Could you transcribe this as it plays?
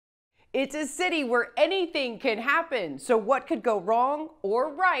It's a city where anything can happen. So what could go wrong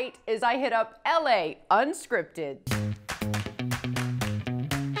or right as I hit up LA Unscripted.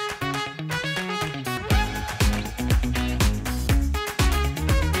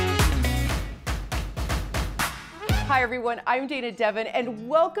 Hi everyone, I'm Devin and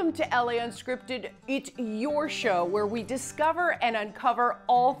welcome to LA Unscripted. It's your show where we discover and uncover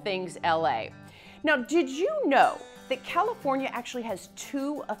all things LA. Now, did you know that California actually has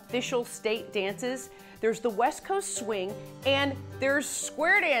two official state dances? There's the West Coast Swing and there's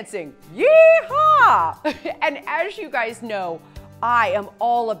square dancing. Yeehaw! And as you guys know, I am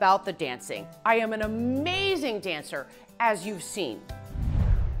all about the dancing. I am an amazing dancer, as you've seen.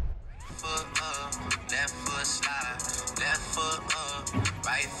 Foot up, left foot slide, left foot up,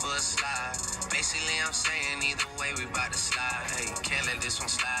 right foot slide. Basically, I'm saying either way we about to slide. Hey, can't let this one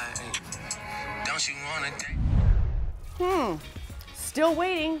slide. Hey, don't you wanna dance? Still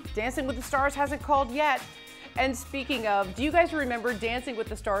waiting. Dancing with the Stars hasn't called yet. And speaking of, do you guys remember Dancing with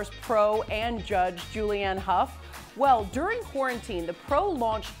the Stars pro and judge Julianne Hough? Well, during quarantine, the pro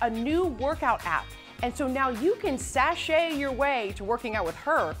launched a new workout app. And so now you can sashay your way to working out with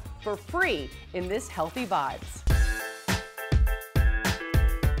her for free in this Healthy Vibes.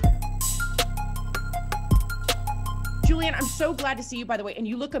 Julianne, I'm so glad to see you, by the way, and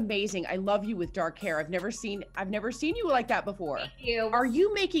you look amazing. I love you with dark hair. I've never seen you like that before. Thank you. Are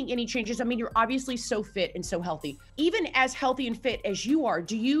you making any changes? I mean, you're obviously so fit and so healthy. Even as healthy and fit as you are,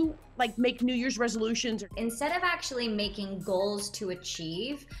 do you like make New Year's resolutions? Instead of actually making goals to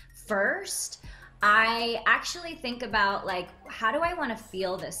achieve first, I actually think about like, how do I want to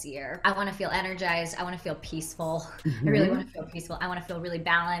feel this year? I want to feel energized. I want to feel peaceful. I really want to feel peaceful. I want to feel really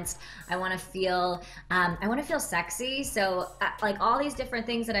balanced. I want to feel sexy. So like all these different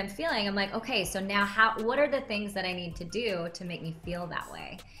things that I'm feeling, I'm like, okay, so now what are the things that I need to do to make me feel that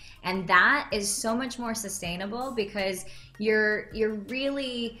way? And that is so much more sustainable because you're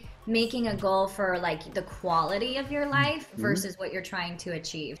really making a goal for like the quality of your life versus what you're trying to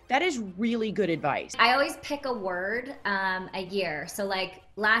achieve. That is really good advice. I always pick a word a year. So like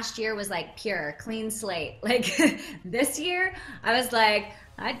last year was like pure, clean slate. Like this year, I was like,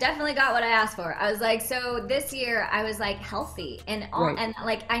 I definitely got what I asked for. I was like, so this year I was like healthy and and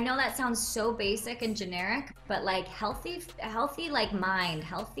like, I know that sounds so basic and generic, but like healthy like mind,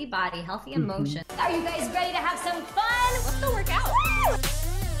 healthy body, healthy emotions. Are you guys ready to have some fun? Let's go work out. Woo!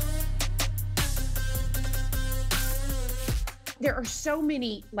 There are so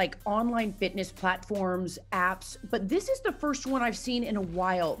many like online fitness platforms, apps, but this is the first one I've seen in a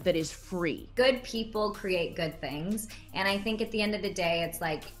while that is free. Good people create good things. And I think at the end of the day, it's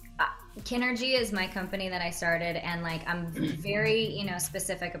like, KINRGY is my company that I started. And like, I'm very,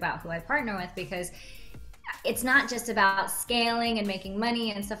 specific about who I partner with because it's not just about scaling and making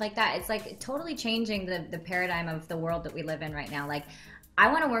money and stuff like that. It's like totally changing the paradigm of the world that we live in right now. Like, I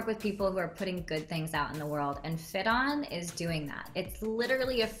want to work with people who are putting good things out in the world, and FitOn is doing that. It's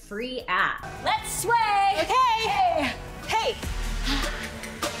literally a free app. Let's sway! Okay! Hey!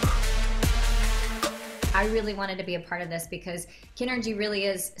 I really wanted to be a part of this because KINRGY really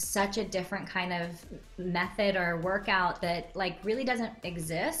is such a different kind of method or workout that like really doesn't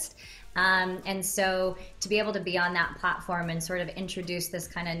exist. And so to be able to be on that platform and sort of introduce this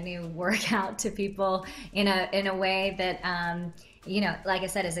kind of new workout to people in a way that like I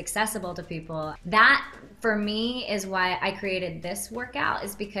said, is accessible to people. That, for me, is why I created this workout,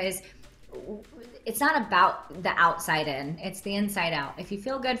 is because it's not about the outside in, it's the inside out. If you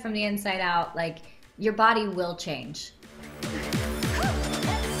feel good from the inside out, like, your body will change.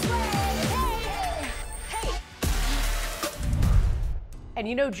 And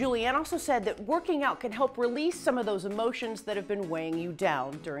Julianne also said that working out can help release some of those emotions that have been weighing you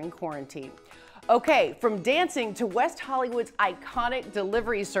down during quarantine. Okay, from dancing to West Hollywood's iconic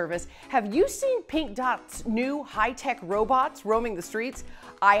delivery service, have you seen Pink Dot's new high-tech robots roaming the streets?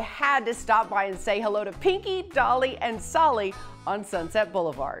 I had to stop by and say hello to Pinky, Dolly, and Solly on Sunset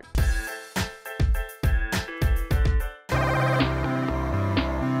Boulevard.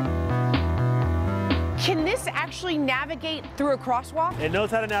 Can this actually navigate through a crosswalk? It knows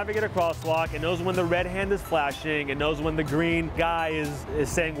how to navigate a crosswalk. It knows when the red hand is flashing. It knows when the green guy is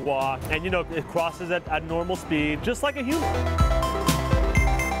saying walk. And it crosses at normal speed, just like a human.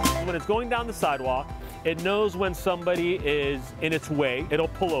 When it's going down the sidewalk, it knows when somebody is in its way. It'll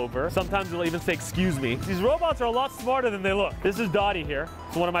pull over. Sometimes it'll even say, excuse me. These robots are a lot smarter than they look. This is Dottie here.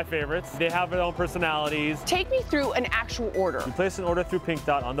 It's one of my favorites. They have their own personalities. Take me through an actual order. You place an order through Pink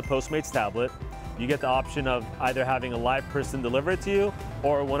Dot on the Postmates tablet. You get the option of either having a live person deliver it to you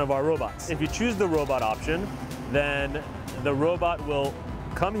or one of our robots. If you choose the robot option, then the robot will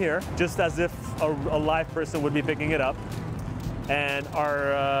come here just as if a live person would be picking it up. And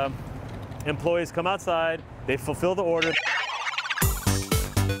our employees come outside, they fulfill the order.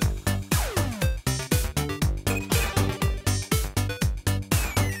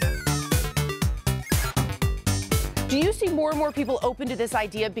 Do you see more and more people open to this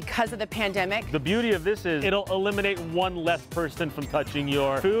idea because of the pandemic? The beauty of this is it'll eliminate one less person from touching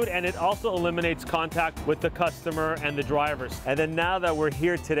your food, and it also eliminates contact with the customer and the drivers. And then now that we're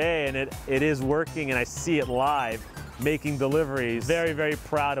here today and it is working and I see it live, making deliveries, very, very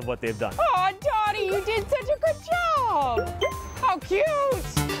proud of what they've done. Oh, Dottie, you did such a good job. How cute.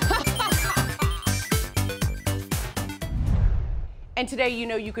 And today, you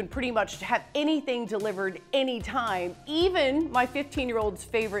know, you can pretty much have anything delivered anytime, even my 15-year-old's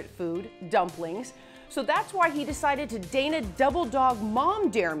favorite food, dumplings. So that's why he decided to Dana Double Dog Mom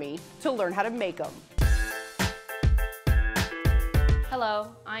Dare Me to learn how to make them.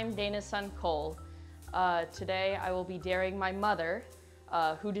 Hello, I'm Dana's son, Cole. Today I will be daring my mother,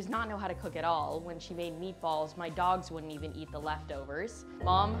 who does not know how to cook at all. When she made meatballs, my dogs wouldn't even eat the leftovers.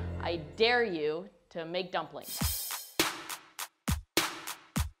 Mom, I dare you to make dumplings.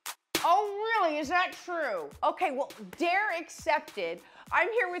 Oh, really? Is that true? Okay, well, dare accepted. I'm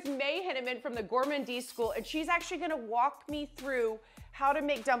here with May Hinneman from the Gourmandise School, and she's actually gonna walk me through how to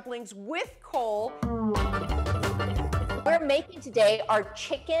make dumplings with Cole. We're making today our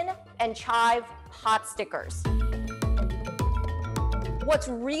chicken and chive pot stickers. What's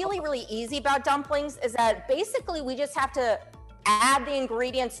really, really easy about dumplings is that basically we just have to add the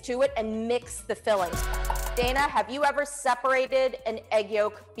ingredients to it and mix the fillings. Dana, have you ever separated an egg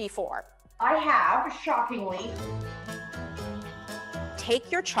yolk before? I have, shockingly.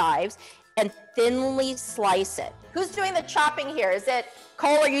 Take your chives and thinly slice it. Who's doing the chopping here? Is it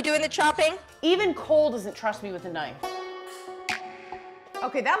Cole? Are you doing the chopping? Even Cole doesn't trust me with a knife.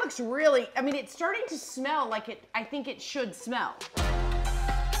 Okay, that looks really, I mean, it's starting to smell like I think it should smell.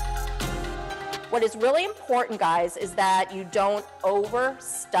 What is really important, guys, is that you don't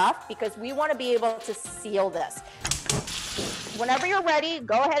overstuff because we want to be able to seal this. Whenever you're ready,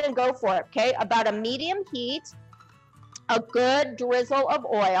 go ahead and go for it, okay? About a medium heat, a good drizzle of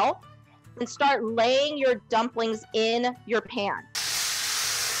oil, and start laying your dumplings in your pan.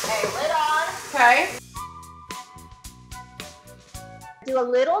 Okay, lid on. Okay. Do a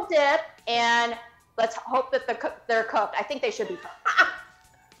little dip, and let's hope that they're cooked. I think they should be cooked.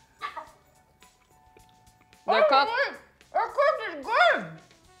 They're cooked? Our cooked is good.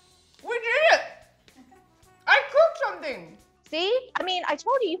 We did it. I cooked something. See? I mean, I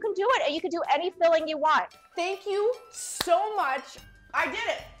told you, you can do it, and you can do any filling you want. Thank you so much. I did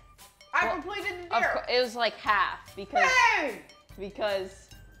it. I completed the dare. It was like half because, Hey! because,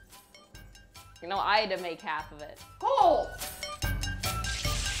 you know, I had to make half of it. Cole.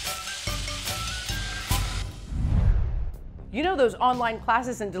 You know, those online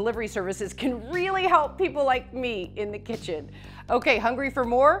classes and delivery services can really help people like me in the kitchen. Okay, hungry for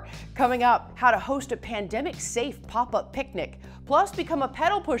more? Coming up, how to host a pandemic-safe pop-up picnic, plus become a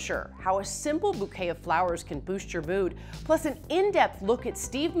pedal pusher, how a simple bouquet of flowers can boost your mood, plus an in-depth look at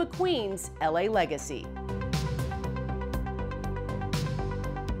Steve McQueen's LA legacy.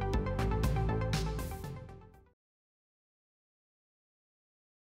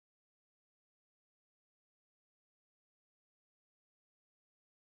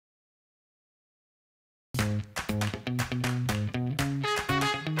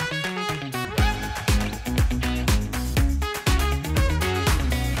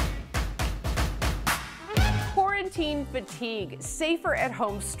 Quarantine fatigue, safer at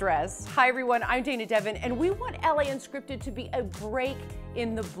home stress. Hi everyone, I'm Dana Devin, and we want LA Unscripted to be a break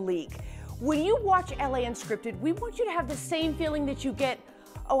in the bleak. When you watch LA Unscripted, we want you to have the same feeling that you get,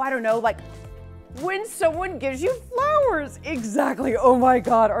 oh, I don't know, like when someone gives you flowers. Exactly, oh my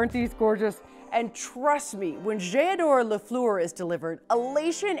God, aren't these gorgeous? And trust me, when J'adore Le Fleur is delivered,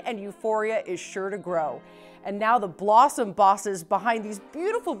 elation and euphoria is sure to grow. And now the blossom bosses behind these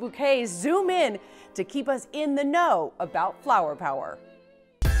beautiful bouquets zoom in to keep us in the know about flower power.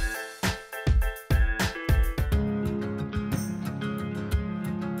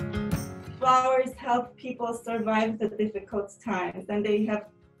 Flowers help people survive the difficult times, and they have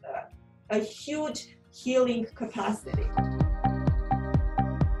a huge healing capacity.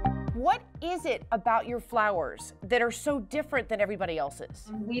 What is it about your flowers that are so different than everybody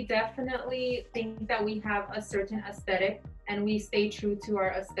else's? We definitely think that we have a certain aesthetic, and we stay true to our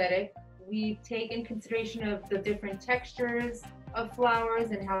aesthetic. We take in consideration of the different textures of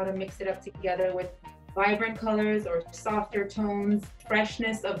flowers and how to mix it up together with vibrant colors or softer tones.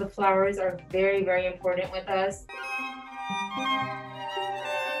 Freshness of the flowers are very, very important with us.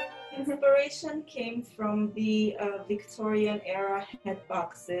 Inspiration came from the Victorian era head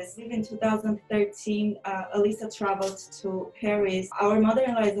boxes. In 2013, Elisa traveled to Paris. Our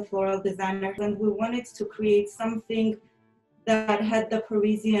mother-in-law is a floral designer, and we wanted to create something that had the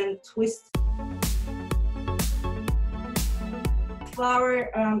Parisian twist. Flower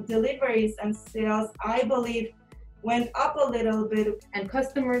deliveries and sales, I believe, went up a little bit. And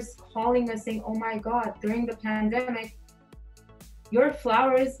customers calling us saying, oh my God, during the pandemic, your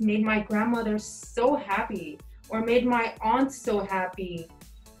flowers made my grandmother so happy, or made my aunt so happy,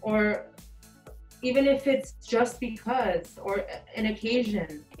 or even if it's just because, or an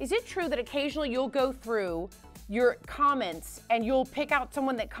occasion. Is it true that occasionally you'll go through your comments and you'll pick out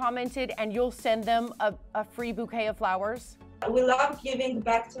someone that commented and you'll send them a free bouquet of flowers? We love giving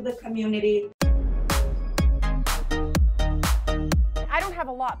back to the community. I don't have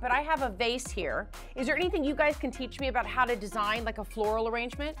a lot, but I have a vase here. Is there anything you guys can teach me about how to design like a floral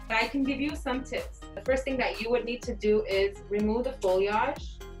arrangement? I can give you some tips. The first thing that you would need to do is remove the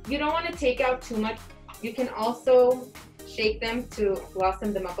foliage. You don't want to take out too much. You can also shake them to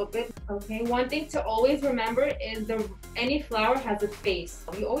blossom them up a bit. Okay, one thing to always remember is any flower has a face.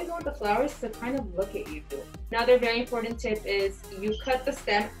 You always want the flowers to kind of look at you. Another very important tip is you cut the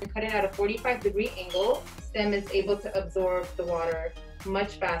stem and cut it at a 45-degree angle. Stem is able to absorb the water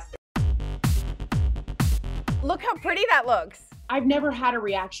much faster. Look how pretty that looks. I've never had a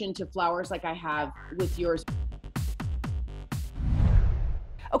reaction to flowers like I have with yours.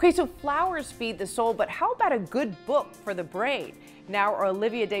 Okay, so flowers feed the soul, but how about a good book for the brain? Now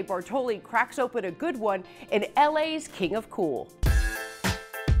Olivia De Bartoli cracks open a good one in LA's King of Cool.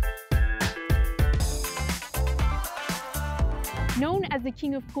 Known as the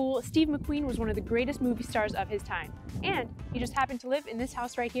King of Cool, Steve McQueen was one of the greatest movie stars of his time. And he just happened to live in this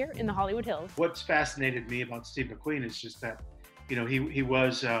house right here in the Hollywood Hills. What's fascinated me about Steve McQueen is just that, you know, he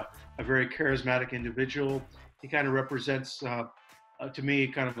was a very charismatic individual. He kind of represents, to me,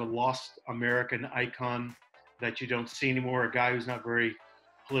 kind of a lost American icon that you don't see anymore. A guy who's not very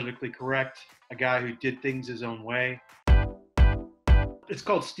politically correct, a guy who did things his own way. It's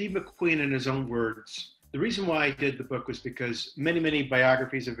called Steve McQueen in His Own Words. The reason why I did the book was because many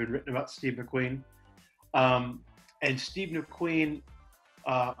biographies have been written about Steve McQueen. And Steve McQueen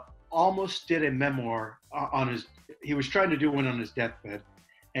almost did a memoir he was trying to do one on his deathbed,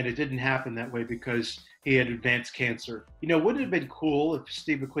 and it didn't happen that way because he had advanced cancer. You know, wouldn't it have been cool if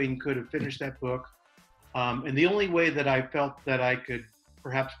Steve McQueen could have finished that book? And the only way that I felt that I could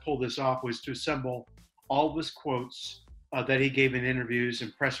perhaps pull this off was to assemble all of his quotes that he gave in interviews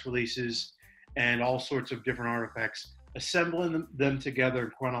and press releases and all sorts of different artifacts, assembling them together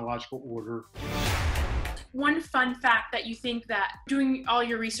in chronological order. One fun fact that you think that doing all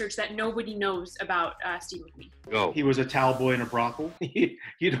your research that nobody knows about Steve McQueen. Go. He was a towel boy in a brothel.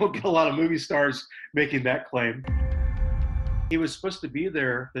 You don't get a lot of movie stars making that claim. He was supposed to be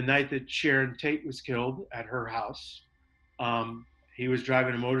there the night that Sharon Tate was killed at her house. He was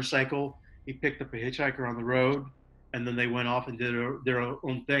driving a motorcycle. He picked up a hitchhiker on the road, and then they went off and did their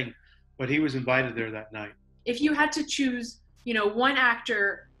own thing. But he was invited there that night. If you had to choose, you know, one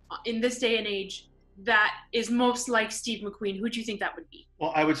actor in this day and age that is most like Steve McQueen, who do you think that would be?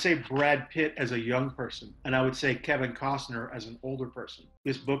 Well, I would say Brad Pitt as a young person, and I would say Kevin Costner as an older person.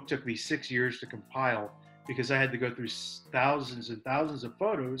 This book took me 6 years to compile because I had to go through thousands and thousands of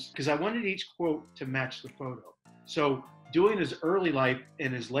photos because I wanted each quote to match the photo. So doing his early life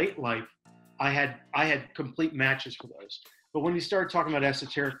and his late life, I had complete matches for those. But when you start talking about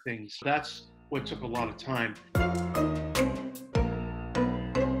esoteric things, that's what took a lot of time.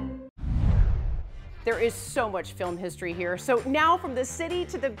 There is so much film history here. So now from the city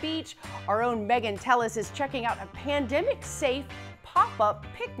to the beach, our own Megan Tellis is checking out a pandemic-safe pop-up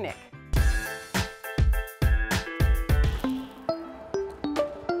picnic.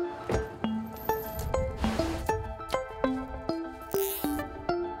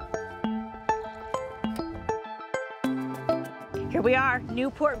 Here we are,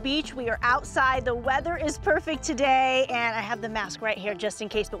 Newport Beach. We are outside. The weather is perfect today, and I have the mask right here just in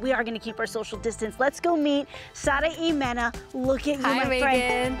case, but we are going to keep our social distance. Let's go meet Sara Imena. Look at you, Hi, my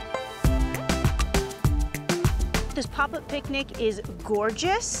Megan. friend. This pop-up picnic is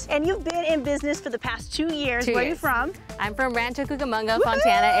gorgeous, and you've been in business for the past 2 years. Where are you from? I'm from Rancho Cucamonga,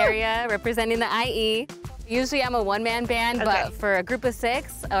 Fontana area, representing the IE. Usually I'm a one-man band, but for a group of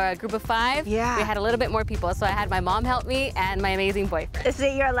 6 or a group of 5, we had a little bit more people. So I had my mom help me and my amazing boyfriend. So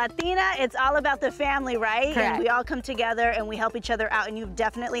you're Latina, it's all about the family, right? Correct. And we all come together and we help each other out, and you've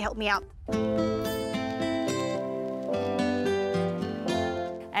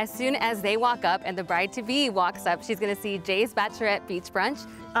As soon as they walk up and the bride-to-be walks up, she's gonna see Jay's Bachelorette Beach Brunch.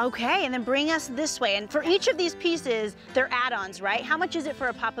 Okay, and then bring us this way. And for each of these pieces, they're add-ons, right? How much is it for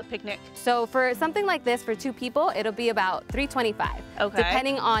a pop-up picnic? So for something like this, for 2 people, it'll be about $325. Okay.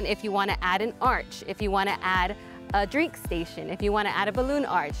 Depending on if you wanna add an arch, if you wanna add a drink station, if you wanna add a balloon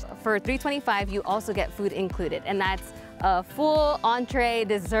arch. For $325, you also get food included, and that's a full entree,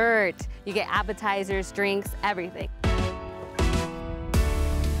 dessert. You get appetizers, drinks, everything.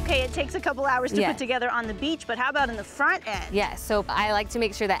 Okay, it takes a couple hours to put together on the beach, but how about in the front end? Yes, so I like to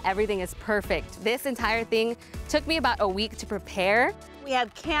make sure that everything is perfect. This entire thing took me about a week to prepare. We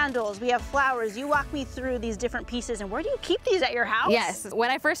have candles, we have flowers. You walk me through these different pieces, and where do you keep these at your house? Yes, when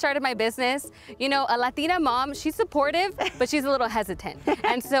I first started my business, you know, a Latina mom, she's supportive, but she's a little hesitant.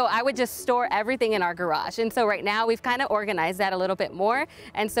 And so I would just store everything in our garage. And so right now we've kind of organized that a little bit more.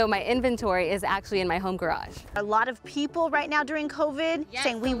 And so my inventory is actually in my home garage. A lot of people right now during COVID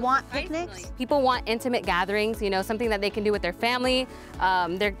saying we want picnics. People want intimate gatherings, you know, something that they can do with their family,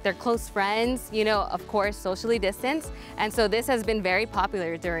 their close friends, you know, of course, socially distanced. And so this has been very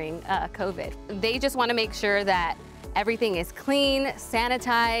popular during COVID. They just want to make sure that everything is clean,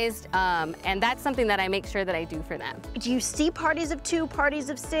 sanitized, and that's something that I make sure that I do for them. Do you see parties of 2, parties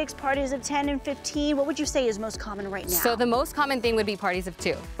of 6, parties of 10 and 15? What would you say is most common right now? So the most common thing would be parties of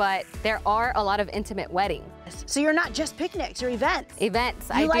 2, but there are a lot of intimate weddings. So you're not just picnics, you're events. Events.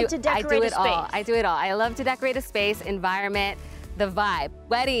 You like to decorate a space. I do it all. I love to decorate a space, environment, the vibe,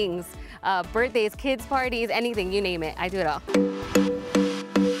 weddings, birthdays, kids parties, anything, you name it. I do it all.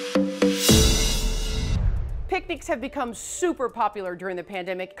 Picnics have become super popular during the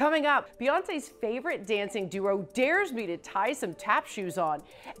pandemic. Coming up, Beyonce's favorite dancing duo dares me to tie some tap shoes on.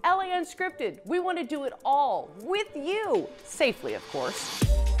 LA Unscripted, we want to do it all with you, safely of course.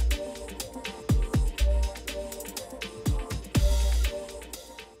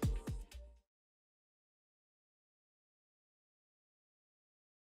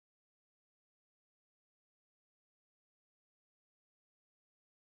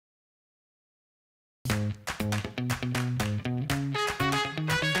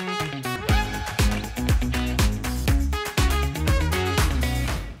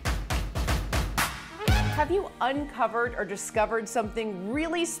 Have you uncovered or discovered something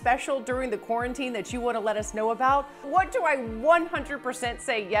really special during the quarantine that you want to let us know about? What do I 100%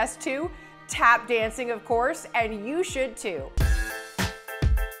 say yes to? Tap dancing, of course, and you should too.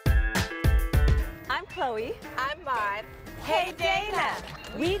 I'm Chloe. I'm Maud. Hey Dana,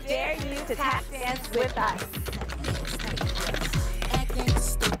 we dare you to tap dance with us. Acting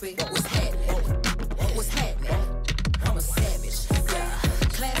stupid, what's happening? What's happening? I'm a savage,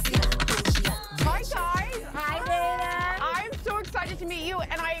 classy. Hi guys. Hi Dana. I'm so excited to meet you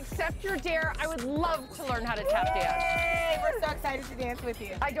and I accept your dare. I would love to learn how to tap dance. Yay, we're so excited to dance with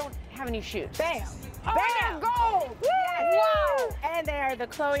you. I don't have any shoes. Bam. Oh, Bam. Go! Yes. Wow! And they are the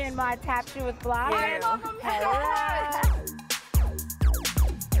Chloe and Maud tap shoe with blocks. I love them so much.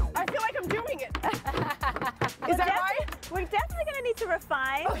 I feel like I'm doing it. Is that right? We're definitely going to need to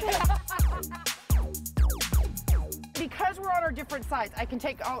refine. Because we're on our different sides, I can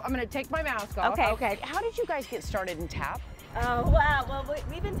take, I'm going to take my mask off. Okay. How did you guys get started in tap? Oh, wow. Well,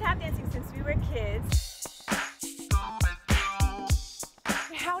 we've been tap dancing since we were kids.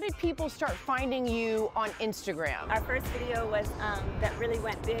 How did people start finding you on Instagram? Our first video was that really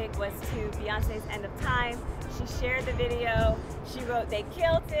went big was to Beyonce's End of Time. She shared the video. She wrote, "They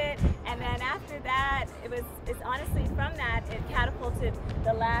killed it," and then after that, it's honestly from that it catapulted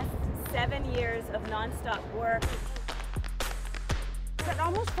the last 7 years of nonstop work. I'd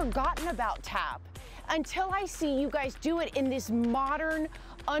almost forgotten about tap until I see you guys do it in this modern,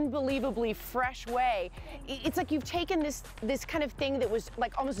 unbelievably fresh way. It's like you've taken this kind of thing that was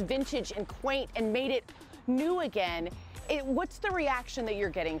like almost vintage and quaint and made it new again. What's the reaction that you're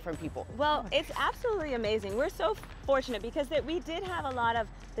getting from people? Well, it's absolutely amazing. We're so fortunate because we did have a lot of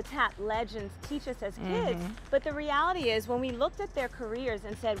the tap legends teach us as kids, but the reality is when we looked at their careers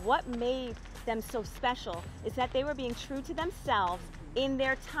and said what made them so special is that they were being true to themselves in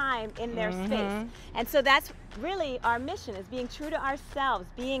their time, in their space. And so that's really our mission, is being true to ourselves,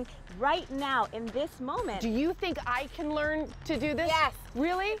 being right now in this moment. Do you think I can learn to do this? Yes.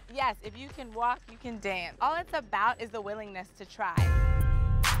 Really? Yes, if you can walk, you can dance. All it's about is the willingness to try.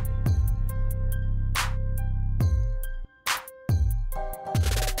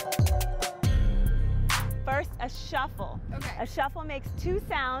 First, a shuffle. Okay. A shuffle makes 2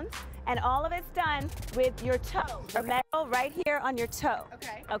 sounds, and all of it's done with your toe. The metal right here on your toe.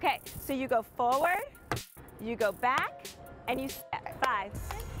 Okay. Okay, so you go forward, you go back, and you step. 5,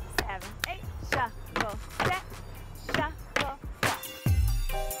 6, 7, 8, shuffle, step, shuffle,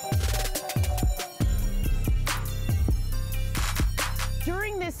 step.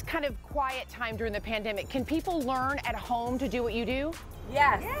 this kind of quiet time during the pandemic, can people learn at home to do what you do?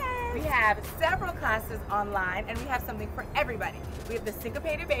 Yes. We have several classes online, and we have something for everybody. We have the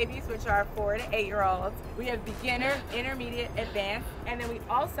syncopated babies, which are 4 to 8-year-olds. We have beginner, intermediate, advanced, and then we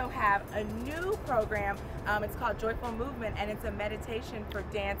also have a new program. It's called Joyful Movement, and it's a meditation for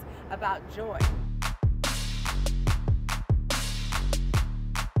dance about joy.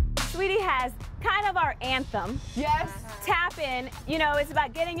 Sweetie has kind of our anthem. Yes. Tap in, you know, it's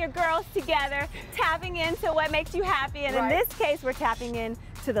about getting your girls together, tapping into what makes you happy, and in this case, we're tapping in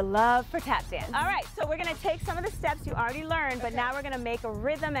to the love for tap dance. All right, so we're gonna take some of the steps you already learned, but now we're gonna make a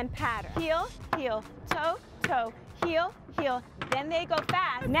rhythm and pattern. Heel, heel, toe, toe, heel, heel, then they go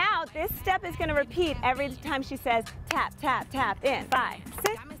fast. Now, this step is gonna repeat every time she says tap, tap, tap in. 5,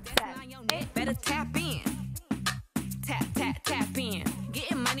 6, 7, 8. Better tap in. Tap, tap, tap in.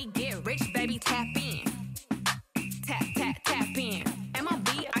 Getting money, get rich, baby, tap in. Tap, tap, tap in.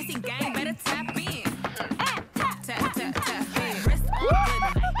 MLB, I see gang, better tap in. Tap, tap, tap, tap in. Wrist on good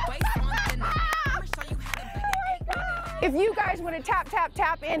night, waist on good night. I'ma show you how to bake it. If you guys want to tap, tap,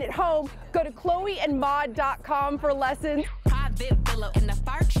 tap in at home, go to chloeandmaud.com for lessons. Private villa in the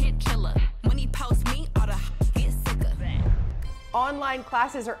fire chinchilla. When he posts me, all the get sicker. Online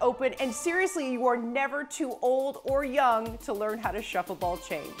classes are open, and seriously, you are never too old or young to learn how to shuffle ball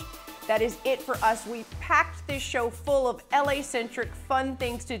change. That is it for us. We packed this show full of LA-centric fun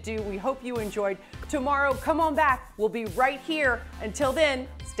things to do. We hope you enjoyed. Tomorrow, come on back. We'll be right here. Until then,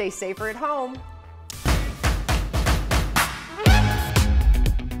 stay safer at home.